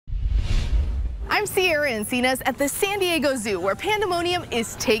I'm Sierra Encinas at the San Diego Zoo, where Pandamonium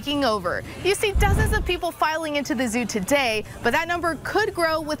is taking over. You see dozens of people filing into the zoo today, but that number could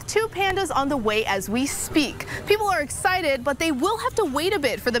grow with 2 pandas on the way as we speak. People are excited, but they will have to wait a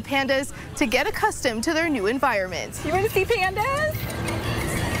bit for the pandas to get accustomed to their new environment. You want to see pandas?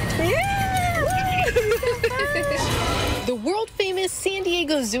 Yeah! The world-famous San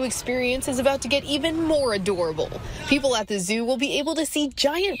Diego Zoo experience is about to get even more adorable. People at the zoo will be able to see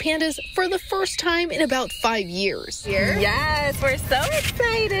giant pandas for the first time in about 5 years. Yes, we're so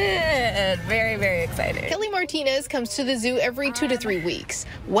excited. Very, very excited. Kelly Martinez comes to the zoo every 2 to 3 weeks.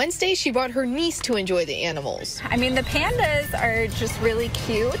 Wednesday, she brought her niece to enjoy the animals. I mean, the pandas are just really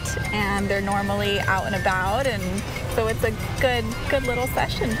cute, and they're normally out and about, and so it's a good little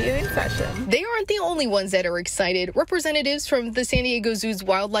viewing session. They aren't the only ones that are excited. Representatives from the San Diego Zoo's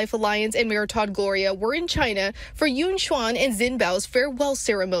Wildlife Alliance and Mayor Todd Gloria were in China for Yun Xuan and Xin Bao's farewell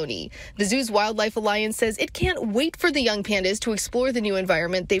ceremony. The zoo's Wildlife Alliance says it can't wait for the young pandas to explore the new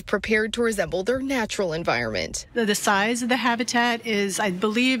environment they've prepared to resemble their natural environment. The size of the habitat is, I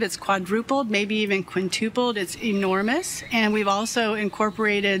believe it's quadrupled, maybe even quintupled. It's enormous. And we've also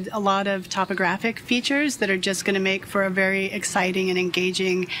incorporated a lot of topographic features that are just going to make for a very exciting and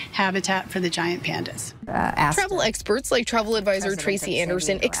engaging habitat for the giant pandas. Travel experts like travel advisor Tracy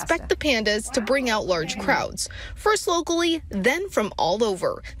Anderson expect the pandas to bring out large crowds. First locally, then from all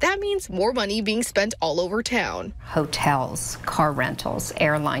over. That means more money being spent all over town. Hotels, car rentals,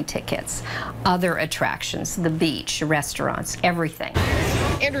 airline tickets, other attractions, the beach, restaurants, everything.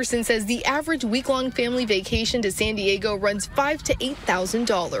 Anderson says the average week-long family vacation to San Diego runs $5,000 to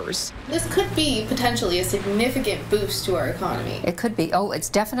 $8,000. This could be potentially a significant boost to our economy. It could be. Oh, it's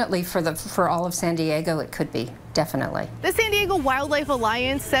definitely for all of San Diego. It could be, definitely. The San Diego Wildlife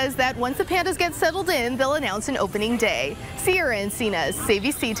Alliance says that once the pandas get settled in, they'll announce an opening day. Sierra Encinas,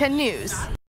 ABC 10 News.